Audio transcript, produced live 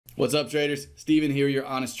What's up, traders? Steven here, your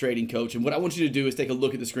honest trading coach. And what I want you to do is take a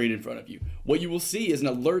look at the screen in front of you. What you will see is an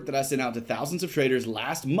alert that I sent out to thousands of traders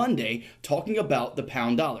last Monday talking about the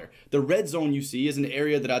pound dollar. The red zone you see is an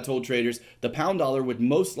area that I told traders the pound dollar would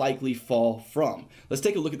most likely fall from. Let's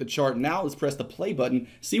take a look at the chart now. Let's press the play button,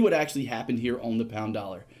 see what actually happened here on the pound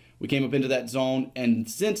dollar. We came up into that zone and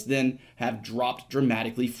since then have dropped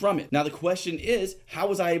dramatically from it. Now the question is, how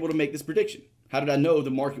was I able to make this prediction? How did I know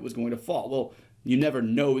the market was going to fall? Well, you never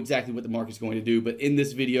know exactly what the market's going to do, but in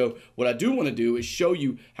this video, what I do want to do is show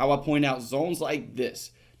you how I point out zones like this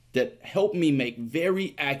that help me make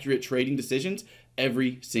very accurate trading decisions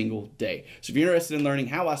every single day. So if you're interested in learning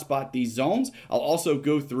how I spot these zones, I'll also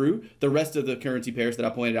go through the rest of the currency pairs that I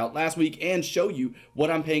pointed out last week and show you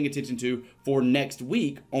what I'm paying attention to for next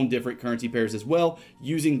week on different currency pairs as well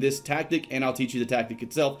using this tactic, and I'll teach you the tactic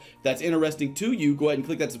itself. If that's interesting to you, go ahead and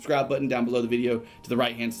click that subscribe button down below the video to the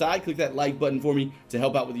right hand side. Click that like button for me to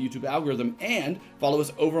help out with the YouTube algorithm, and follow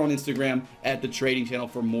us over on Instagram at The Trading Channel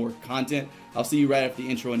for more content. I'll see you right after the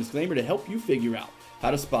intro and disclaimer to help you figure out how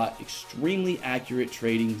to spot extremely accurate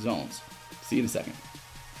trading zones. See you in a second.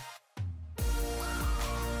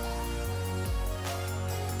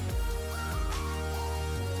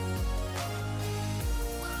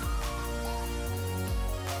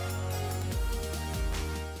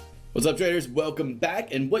 What's up, traders? Welcome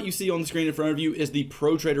back. And what you see on the screen in front of you is the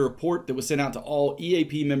Pro Trader Report that was sent out to all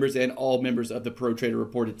EAP members and all members of the Pro Trader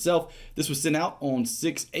Report itself. This was sent out on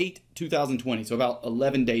 6/8/2020, so about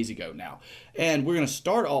 11 days ago now. And we're going to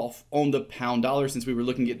start off on the pound dollar since we were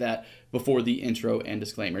looking at that before the intro and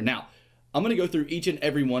disclaimer. Now, I'm going to go through each and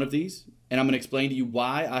every one of these, and I'm going to explain to you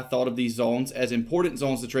why I thought of these zones as important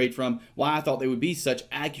zones to trade from, why I thought they would be such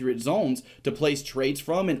accurate zones to place trades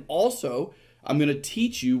from, and also I'm going to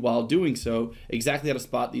teach you while doing so exactly how to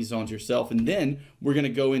spot these zones yourself. And then we're going to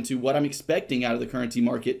go into what I'm expecting out of the currency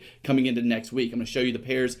market coming into next week. I'm going to show you the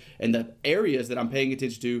pairs and the areas that I'm paying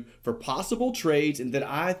attention to for possible trades and that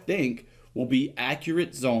I think will be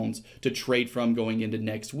accurate zones to trade from going into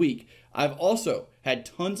next week. I've also had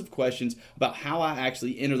tons of questions about how I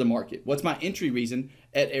actually enter the market. What's my entry reason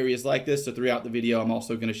at areas like this? So throughout the video, I'm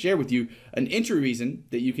also going to share with you an entry reason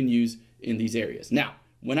that you can use in these areas. Now,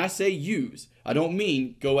 when I say use, I don't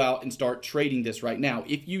mean go out and start trading this right now.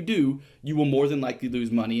 If you do, you will more than likely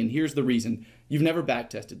lose money. And here's the reason. You've never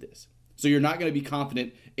back tested this. So you're not going to be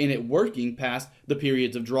confident in it working past the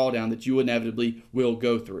periods of drawdown that you inevitably will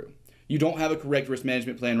go through. You don't have a correct risk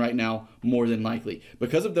management plan right now, more than likely.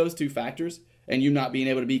 Because of those two factors and you not being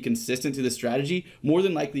able to be consistent to the strategy, more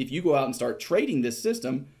than likely if you go out and start trading this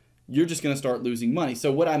system, you're just going to start losing money.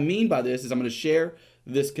 So what I mean by this is I'm going to share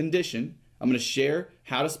this condition. I'm going to share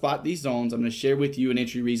how to spot these zones. I'm going to share with you an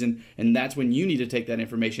entry reason, and that's when you need to take that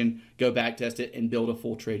information, go back test it, and build a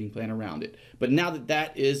full trading plan around it. But now that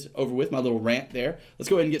that is over with, my little rant there, let's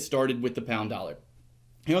go ahead and get started with the pound dollar.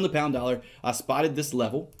 Here on the pound dollar, I spotted this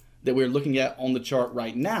level that we're looking at on the chart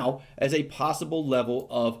right now as a possible level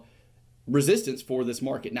of resistance for this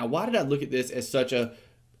market. Now, why did I look at this as such a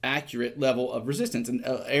accurate level of resistance, an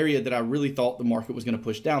area that I really thought the market was going to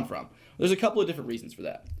push down from? There's a couple of different reasons for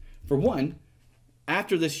that. For one,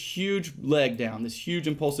 after this huge leg down, this huge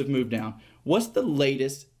impulsive move down, what's the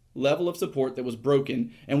latest level of support that was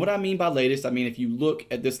broken? And what I mean by latest, I mean if you look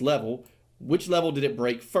at this level, which level did it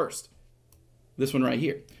break first? This one right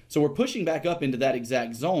here. So we're pushing back up into that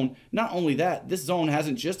exact zone. Not only that, this zone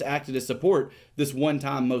hasn't just acted as support this one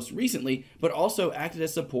time most recently, but also acted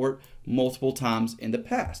as support multiple times in the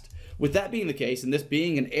past. With that being the case, and this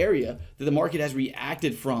being an area that the market has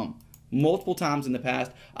reacted from multiple times in the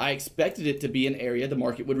past, I expected it to be an area the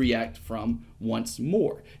market would react from once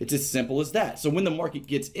more. It's as simple as that. So when the market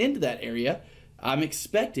gets into that area, I'm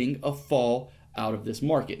expecting a fall out of this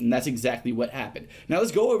market, and that's exactly what happened. Now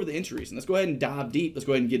let's go over the entries and let's go ahead and dive deep. Let's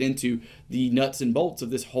go ahead and get into the nuts and bolts of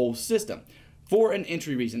this whole system. For an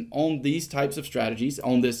entry reason on these types of strategies,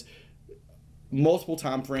 on this multiple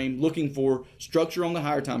time frame, looking for structure on the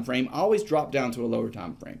higher time frame, I always drop down to a lower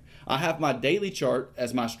time frame. I have my daily chart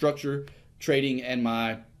as my structure trading and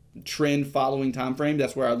my trend following time frame.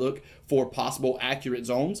 That's where I look for possible accurate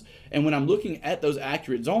zones. And when I'm looking at those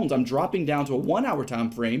accurate zones, I'm dropping down to a 1 hour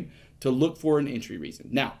time frame to look for an entry reason.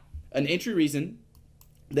 Now, an entry reason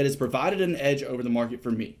that has provided an edge over the market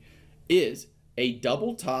for me is a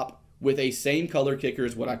double top with a same color kicker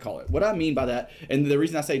is what I call it. What I mean by that, and the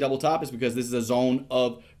reason I say double top is because this is a zone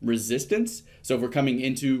of resistance. So if we're coming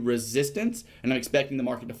into resistance and I'm expecting the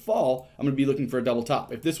market to fall, I'm going to be looking for a double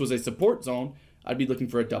top. If this was a support zone, I'd be looking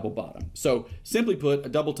for a double bottom. So simply put, a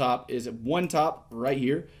double top is one top right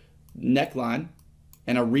here, neckline,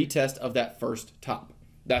 and a retest of that first top.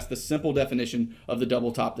 That's the simple definition of the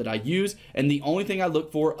double top that I use. And the only thing I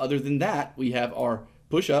look for other than that, we have our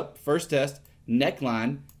push up, first test,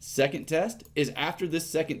 neckline, second test, is after this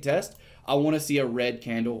second test, I want to see a red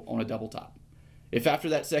candle on a double top. If after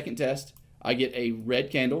that second test, I get a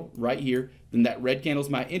red candle right here, then that red candle is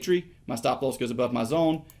my entry, my stop loss goes above my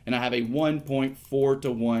zone, and I have a 1.4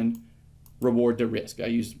 to 1 reward to risk. I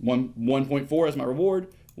use 1.4 as my reward,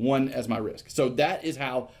 1 as my risk. So that is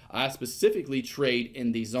how I specifically trade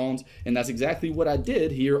in these zones, and that's exactly what I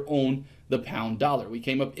did here on the pound dollar. We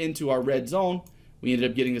came up into our red zone, we ended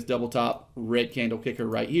up getting this double top red candle kicker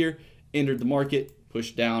right here, entered the market,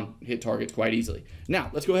 pushed down, hit targets quite easily. Now,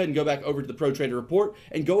 let's go ahead and go back over to the Pro Trader report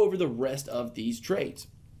and go over the rest of these trades.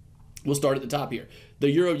 We'll start at the top here. The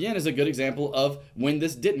Euro Yen is a good example of when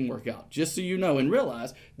this didn't work out. Just so you know and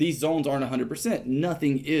realize, these zones aren't 100%.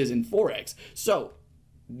 Nothing is in Forex. So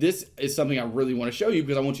this is something I really want to show you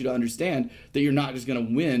because I want you to understand that you're not just going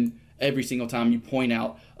to win every single time you point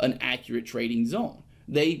out an accurate trading zone.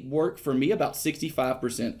 They work for me about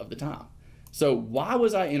 65% of the time. So why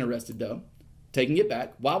was I interested though? Taking it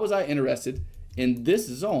back, why was I interested in this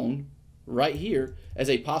zone right here as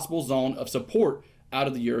a possible zone of support out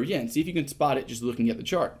of the Euro Yen? See if you can spot it just looking at the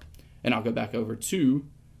chart. And I'll go back over to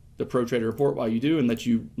the Pro Trader report while you do and let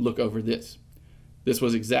you look over this. This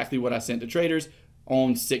was exactly what I sent to traders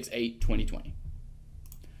on 6/8/2020.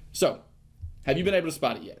 So, have you been able to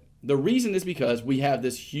spot it yet? The reason is because we have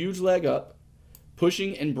this huge leg up,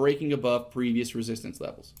 pushing and breaking above previous resistance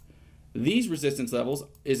levels. These resistance levels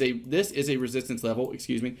this is a resistance level,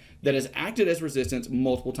 that has acted as resistance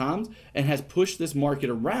multiple times and has pushed this market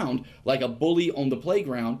around like a bully on the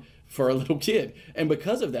playground for a little kid. And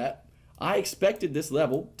because of that, I expected this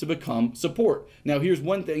level to become support. Now, here's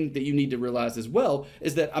one thing that you need to realize as well,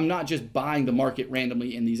 is that I'm not just buying the market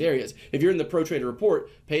randomly in these areas. If you're in the Pro Trader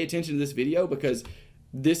report, pay attention to this video because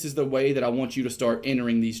this is the way that I want you to start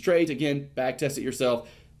entering these trades. Again, back test it yourself.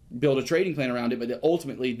 Build a trading plan around it, but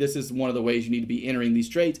ultimately this is one of the ways you need to be entering these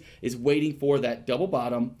trades, is waiting for that double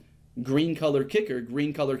bottom, green color kicker,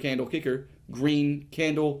 green color candle kicker, green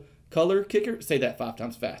candle color kicker. Say that 5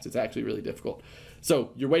 times fast. It's actually really difficult.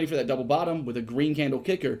 So you're waiting for that double bottom with a green candle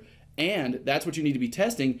kicker, and that's what you need to be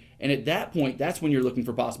testing. And at that point, that's when you're looking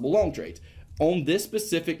for possible long trades. On this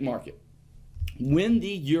specific market, when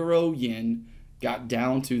the Euro Yen got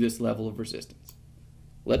down to this level of resistance,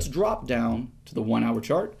 let's drop down to the 1 hour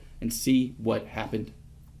chart and see what happened.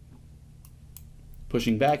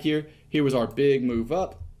 Pushing back here. Here was our big move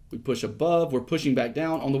up. We push above. We're pushing back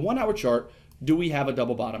down. On the 1 hour chart, do we have a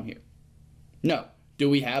double bottom here? No.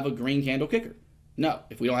 Do we have a green candle kicker? No.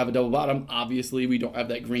 If we don't have a double bottom, obviously we don't have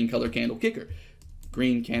that green color candle kicker.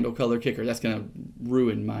 Green candle color kicker. That's going to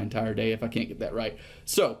ruin my entire day if I can't get that right.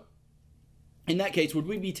 So, in that case, would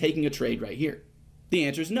we be taking a trade right here? The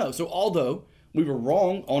answer is no. So, although we were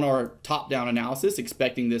wrong on our top-down analysis,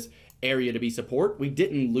 expecting this area to be support, we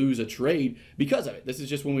didn't lose a trade because of it. This is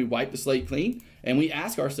just when we wipe the slate clean and we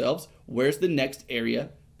ask ourselves, where's the next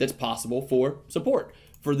area that's possible for support?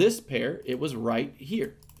 For this pair, it was right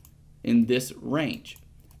here in this range.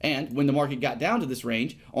 And when the market got down to this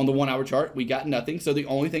range, on the 1 hour chart, we got nothing. So the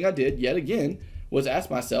only thing I did, yet again, was ask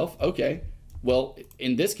myself, okay, well,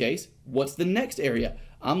 in this case, what's the next area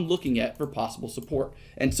I'm looking at for possible support?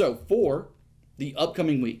 And so for the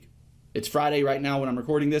upcoming week, it's Friday right now when I'm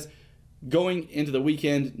recording this, going into the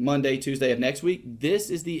weekend, Monday, Tuesday of next week, this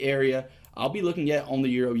is the area I'll be looking at on the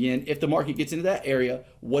Euro Yen. If the market gets into that area,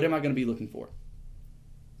 what am I going to be looking for?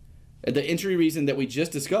 The entry reason that we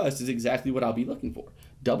just discussed is exactly what I'll be looking for.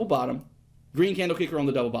 Double bottom, green candle kicker on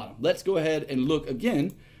the double bottom. Let's go ahead and look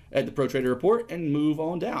again at the Pro Trader report and move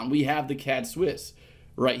on down. We have the CAD Swiss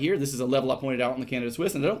right here. This is a level I pointed out on the Canada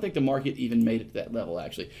Swiss, and I don't think the market even made it to that level,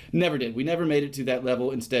 actually. Never did. We never made it to that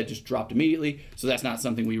level. Instead, just dropped immediately. So that's not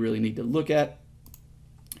something we really need to look at.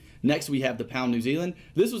 Next, we have the Pound New Zealand.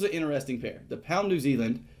 This was an interesting pair. The Pound New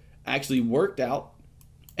Zealand actually worked out,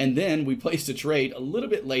 and then we placed a trade a little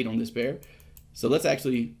bit late on this pair. So let's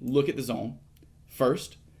actually look at the zone.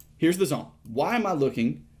 First, here's the zone. Why am I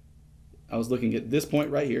looking? I was looking at this point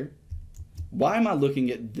right here. Why am I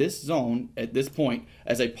looking at this zone at this point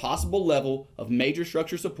as a possible level of major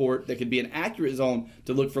structure support that could be an accurate zone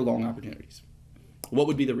to look for long opportunities? What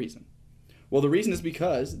would be the reason? Well, the reason is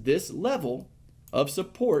because this level of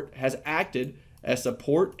support has acted as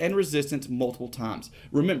support and resistance multiple times.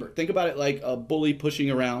 Remember, think about it like a bully pushing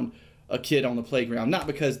around a kid on the playground. Not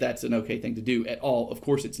because that's an okay thing to do at all. Of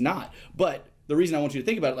course it's not. But the reason I want you to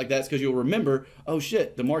think about it like that is because you'll remember, oh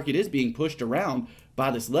shit, the market is being pushed around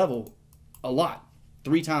by this level a lot,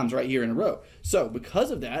 3 times right here in a row. So because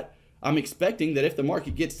of that, I'm expecting that if the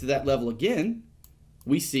market gets to that level again,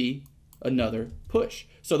 we see another push.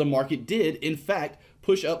 So the market did, in fact,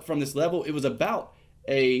 push up from this level. It was about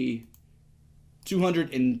a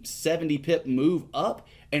 270 pip move up,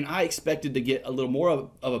 and I expected to get a little more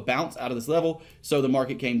of a bounce out of this level. So the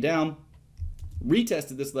market came down,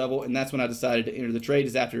 retested this level, and that's when I decided to enter the trade,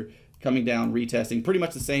 is after coming down, retesting. Pretty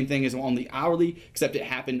much the same thing as on the hourly, except it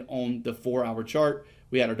happened on the 4-hour chart.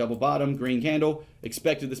 We had our double bottom, green candle,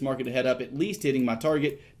 expected this market to head up, at least hitting my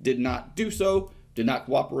target, did not do so, did not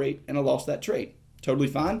cooperate, and I lost that trade. Totally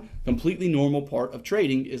fine. Completely normal part of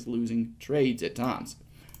trading is losing trades at times.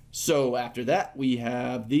 So after that, we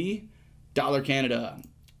have the dollar Canada.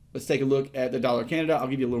 Let's take a look at the dollar Canada. I'll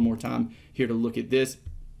give you a little more time here to look at this.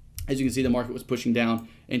 As you can see, the market was pushing down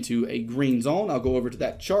into a green zone. I'll go over to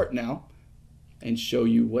that chart now and show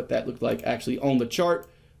you what that looked like actually on the chart.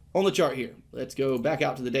 On the chart here, let's go back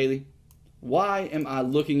out to the daily. Why am I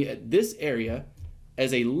looking at this area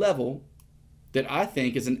as a level that I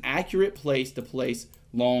think is an accurate place to place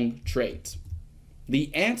long trades?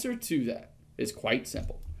 The answer to that is quite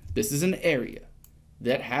simple. This is an area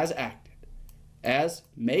that has acted as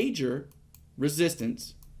major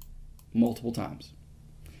resistance multiple times.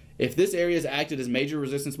 If this area has acted as major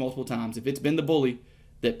resistance multiple times, if it's been the bully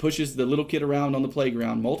that pushes the little kid around on the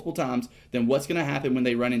playground multiple times, then what's going to happen when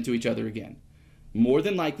they run into each other again? More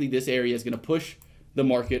than likely, this area is going to push the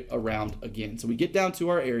market around again. So we get down to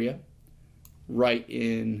our area right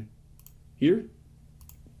in here.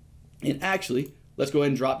 And actually, let's go ahead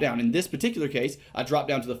and drop down. In this particular case, I drop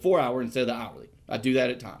down to the 4-hour instead of the hourly. I do that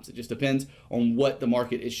at times. It just depends on what the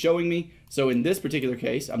market is showing me. So in this particular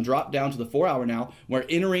case, I'm dropped down to the 4-hour now. We're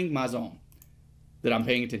entering my zone that I'm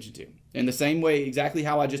paying attention to. In the same way, exactly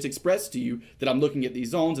how I just expressed to you that I'm looking at these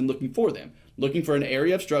zones and looking for them. Looking for an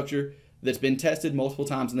area of structure that's been tested multiple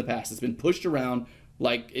times in the past. It's been pushed around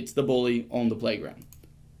like it's the bully on the playground.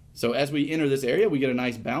 So as we enter this area, we get a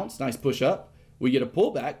nice bounce, nice push up. We get a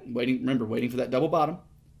pullback, waiting for that double bottom.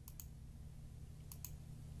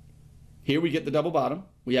 Here we get the double bottom.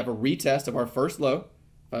 We have a retest of our first low.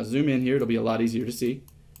 If I zoom in here, it'll be a lot easier to see.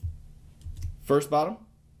 First bottom,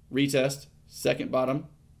 retest, second bottom.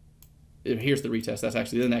 Here's the retest. That's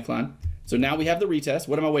actually the neckline. So now we have the retest.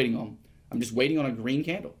 What am I waiting on? I'm just waiting on a green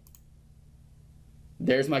candle.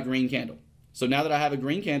 There's my green candle. So now that I have a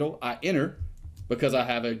green candle, I enter because I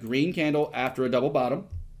have a green candle after a double bottom.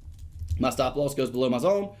 My stop loss goes below my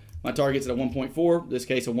zone. My target's at a 1.4, this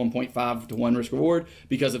case a 1.5 to 1 risk reward.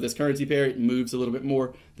 Because of this currency pair, it moves a little bit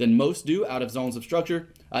more than most do out of zones of structure.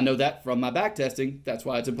 I know that from my back testing. That's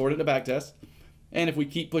why it's important to back test. And if we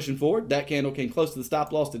keep pushing forward, that candle came close to the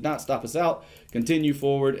stop loss, did not stop us out, continue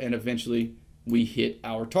forward, and eventually we hit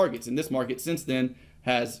our targets. And this market since then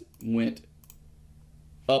has went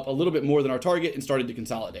up a little bit more than our target and started to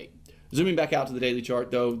consolidate. Zooming back out to the daily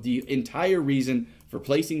chart though, the entire reason for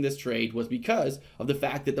placing this trade was because of the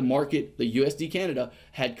fact that the market, the USD Canada,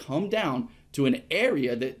 had come down to an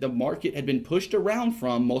area that the market had been pushed around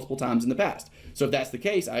from multiple times in the past. So if that's the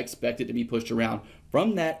case, I expect it to be pushed around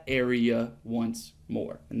from that area once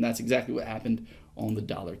more. And that's exactly what happened on the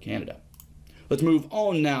dollar Canada. Let's move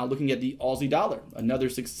on now, looking at the Aussie dollar, another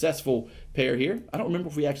successful pair here. I don't remember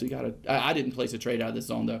if we actually got I didn't place a trade out of this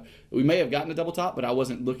zone though. We may have gotten a double top, but I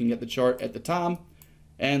wasn't looking at the chart at the time.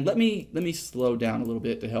 And let me slow down a little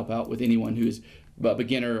bit to help out with anyone who's a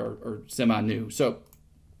beginner or semi-new. So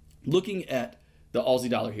looking at the Aussie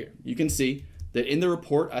dollar here, you can see that in the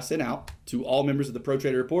report I sent out to all members of the Pro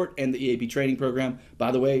Trader Report and the EAP Training Program.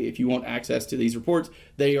 By the way, if you want access to these reports,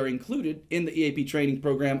 they are included in the EAP Training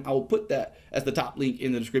Program. I will put that as the top link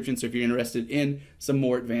in the description. So if you're interested in some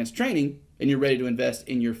more advanced training and you're ready to invest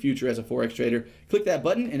in your future as a Forex trader, click that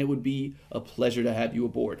button and it would be a pleasure to have you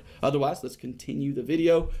aboard. Otherwise, let's continue the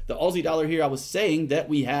video. The Aussie dollar here, I was saying that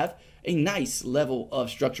we have a nice level of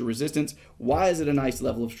structure resistance. Why is it a nice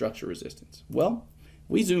level of structure resistance? Well,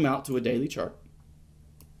 we zoom out to a daily chart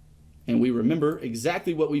and we remember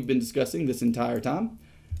exactly what we've been discussing this entire time.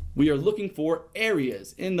 We are looking for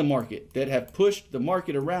areas in the market that have pushed the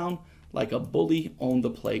market around like a bully on the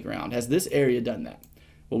playground. Has this area done that?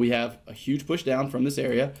 Well, we have a huge push down from this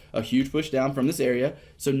area, a huge push down from this area.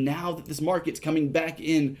 So now that this market's coming back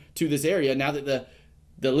into this area, now that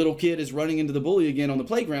the little kid is running into the bully again on the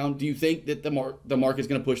playground, do you think that the market's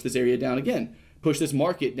going to push this area down again? Push this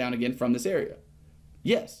market down again from this area?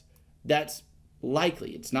 Yes, that's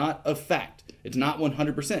likely. It's not a fact. It's not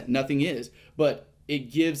 100%. Nothing is. But it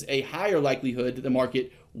gives a higher likelihood that the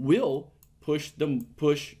market will push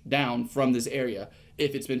down from this area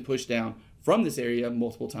if it's been pushed down from this area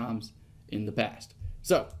multiple times in the past.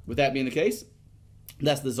 So with that being the case,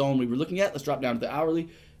 that's the zone we were looking at. Let's drop down to the hourly.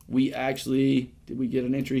 did we get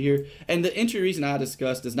an entry here? And the entry reason I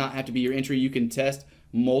discussed does not have to be your entry. You can test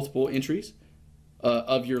multiple entries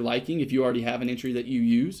of your liking. If you already have an entry that you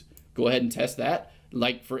use, go ahead and test that.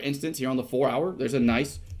 Like for instance, here on the 4 hour, there's a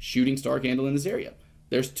nice shooting star candle in this area.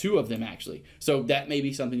 There's 2 of them actually. So that may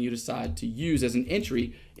be something you decide to use as an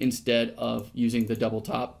entry instead of using the double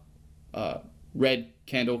top red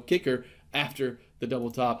candle kicker after the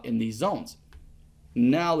double top in these zones.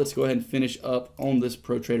 Now let's go ahead and finish up on this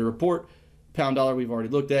pro trader report. Pound dollar we've already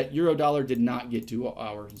looked at. Euro dollar did not get to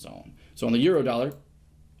our zone. So on the euro dollar,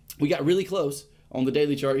 we got really close. On the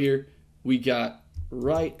daily chart here, we got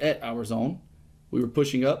right at our zone. We were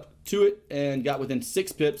pushing up to it and got within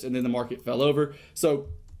 6 pips, and then the market fell over. So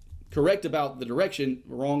correct about the direction,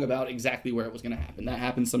 wrong about exactly where it was going to happen. That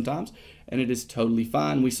happens sometimes, and it is totally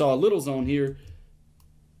fine. We saw a little zone here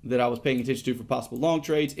that I was paying attention to for possible long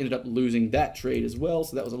trades, ended up losing that trade as well.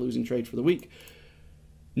 So that was a losing trade for the week.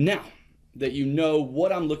 Now that you know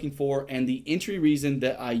what I'm looking for and the entry reason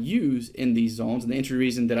that I use in these zones and the entry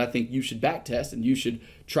reason that I think you should back test and you should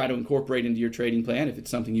try to incorporate into your trading plan if it's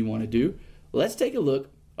something you want to do, let's take a look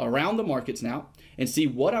around the markets now and see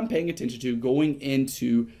what I'm paying attention to going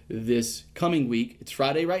into this coming week. It's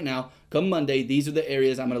Friday right now. Come Monday, these are the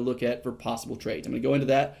areas I'm going to look at for possible trades. I'm going to go into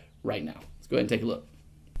that right now. Let's go ahead and take a look.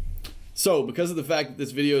 So because of the fact that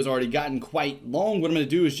this video has already gotten quite long, what I'm going to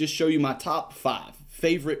do is just show you my top 5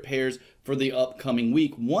 favorite pairs for the upcoming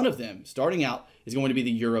week. One of them, starting out, is going to be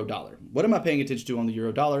the euro dollar. What am I paying attention to on the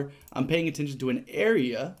euro dollar? I'm paying attention to an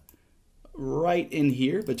area right in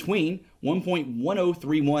here between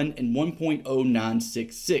 1.1031 and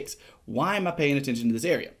 1.0966. Why am I paying attention to this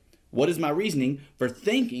area? What is my reasoning for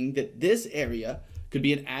thinking that this area could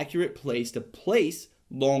be an accurate place to place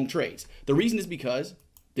long trades? The reason is because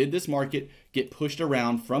did this market get pushed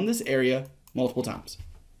around from this area multiple times?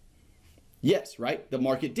 Yes, right? The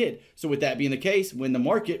market did. So with that being the case, when the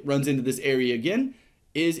market runs into this area again,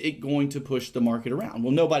 is it going to push the market around?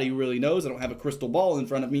 Well, nobody really knows. I don't have a crystal ball in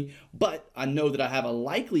front of me, but I know that I have a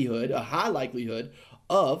likelihood, a high likelihood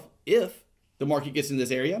of if the market gets in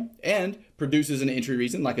this area and produces an entry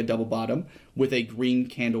reason like a double bottom with a green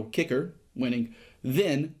candle kicker winning,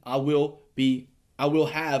 then I will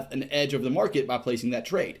have an edge over the market by placing that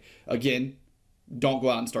trade. Again, don't go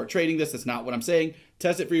out and start trading this. That's not what I'm saying.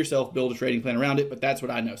 Test it for yourself, build a trading plan around it, but that's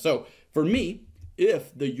what I know. So for me,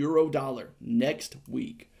 if the euro dollar next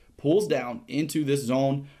week pulls down into this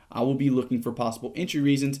zone, I will be looking for possible entry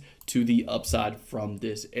reasons to the upside from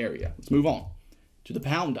this area. Let's move on to the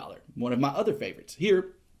pound dollar, one of my other favorites.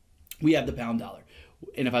 Here we have the pound dollar.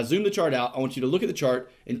 And if I zoom the chart out, I want you to look at the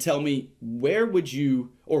chart and tell me why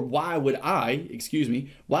would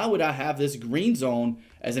I have this green zone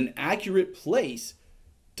as an accurate place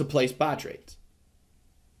to place buy trades?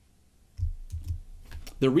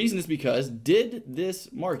 The reason is because did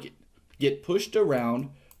this market get pushed around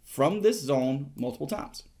from this zone multiple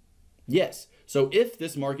times? Yes. So if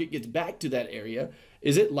this market gets back to that area,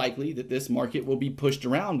 is it likely that this market will be pushed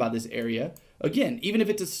around by this area again? Even if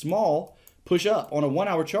it's a small push up on a 1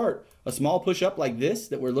 hour chart, a small push up like this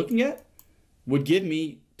that we're looking at would give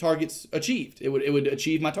me targets achieved. It would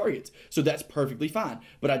achieve my targets. So that's perfectly fine.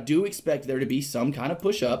 But I do expect there to be some kind of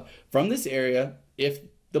push up from this area if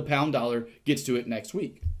the pound dollar gets to it next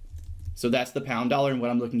week. So that's the pound dollar and what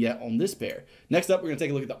I'm looking at on this pair. Next up, we're going to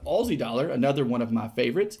take a look at the Aussie dollar, another one of my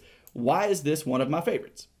favorites. Why is this one of my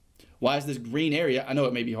favorites? Why is this green area? I know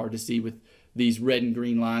it may be hard to see with these red and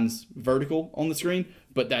green lines vertical on the screen,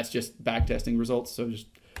 but that's just back testing results. So just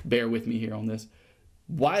bear with me here on this.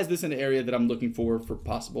 Why is this an area that I'm looking for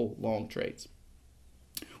possible long trades?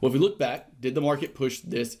 Well, if we look back, did the market push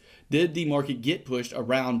this? Did the market get pushed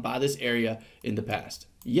around by this area in the past?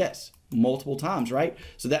 Yes, multiple times, right?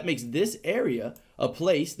 So that makes this area a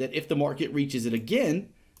place that if the market reaches it again,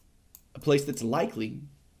 a place that's likely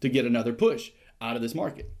to get another push out of this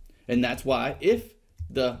market. And that's why if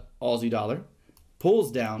the Aussie dollar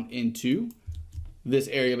pulls down into this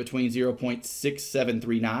area between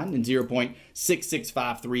 0.6739 and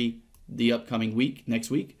 0.6653 the upcoming week,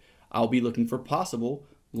 next week, I'll be looking for possible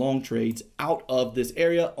long trades out of this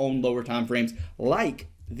area on lower time frames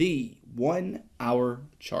like the 1 hour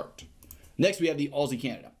chart. Next, we have the Aussie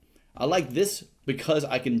Canada. I like this because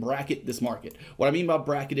I can bracket this market. What I mean by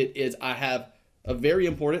bracket it is I have a very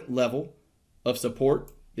important level of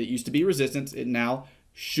support that used to be resistance. It now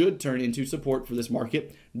should turn into support for this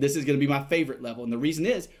market. This is going to be my favorite level. And the reason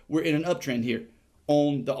is we're in an uptrend here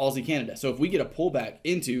on the Aussie Canada. So if we get a pullback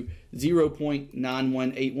into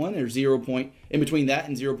 0.9181 or 0. In between that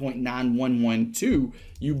and 0.9112,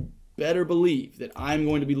 you better believe that I'm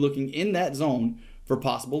going to be looking in that zone for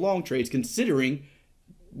possible long trades, considering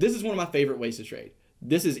this is one of my favorite ways to trade.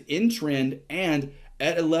 This is in trend and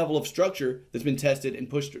at a level of structure that's been tested and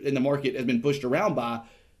pushed in the market, has been pushed around by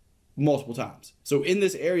multiple times. So in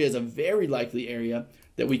this area is a very likely area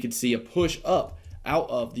that we could see a push up out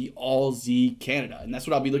of the All Z Canada. And that's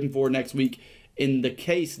what I'll be looking for next week in the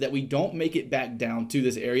case that we don't make it back down to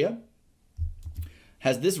this area.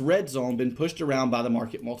 Has this red zone been pushed around by the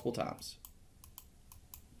market multiple times?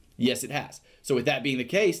 Yes, it has. So with that being the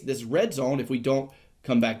case, this red zone, if we don't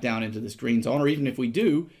come back down into this green zone, or even if we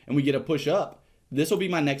do and we get a push up, this will be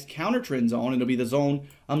my next counter trend zone, and it'll be the zone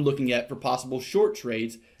I'm looking at for possible short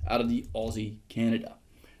trades out of the Aussie Canada.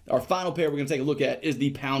 Our final pair we're going to take a look at is the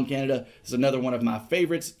Pound Canada. This is another one of my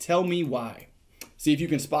favorites. Tell me why. See if you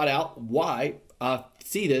can spot out why I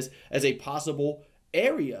see this as a possible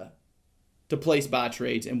area to place buy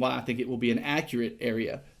trades and why I think it will be an accurate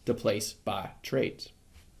area to place buy trades.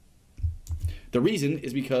 The reason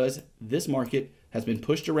is because this market has been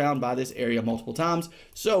pushed around by this area multiple times.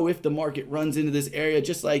 So if the market runs into this area,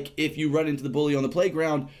 just like if you run into the bully on the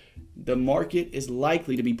playground, the market is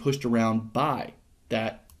likely to be pushed around by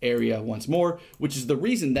that area once more, which is the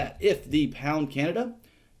reason that if the Pound Canada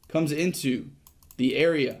comes into the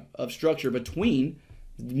area of structure between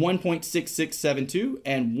 1.6672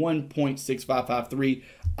 and 1.6553,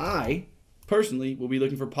 I personally will be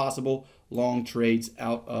looking for possible long trades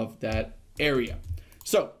out of that area.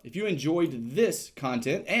 So if you enjoyed this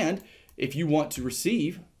content and if you want to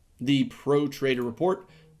receive the Pro Trader Report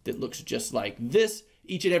that looks just like this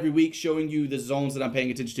each and every week, showing you the zones that I'm paying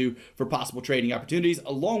attention to for possible trading opportunities,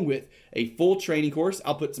 along with a full training course.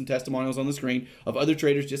 I'll put some testimonials on the screen of other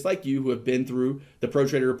traders just like you who have been through the Pro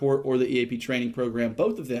Trader Report or the EAP Training Program.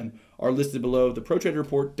 Both of them are listed below. The Pro Trader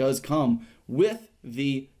Report does come with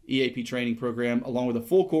the EAP Training Program along with a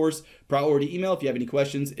full course. Priority email. If you have any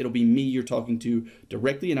questions, it'll be me you're talking to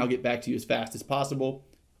directly, and I'll get back to you as fast as possible,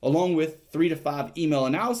 along with 3 to 5 email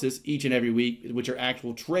analysis each and every week, which are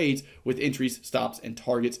actual trades with entries, stops, and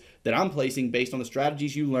targets that I'm placing based on the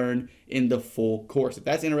strategies you learn in the full course. If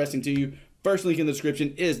that's interesting to you, first link in the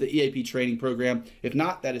description is the EAP Training Program. If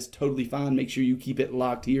not, that is totally fine. Make sure you keep it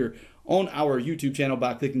locked here on our YouTube channel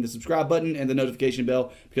by clicking the subscribe button and the notification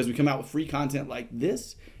bell, because we come out with free content like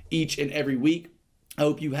this each and every week. I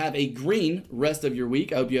hope you have a green rest of your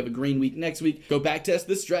week. I hope you have a green week next week. Go back test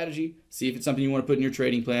this strategy, see if it's something you want to put in your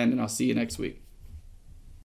trading plan, and I'll see you next week.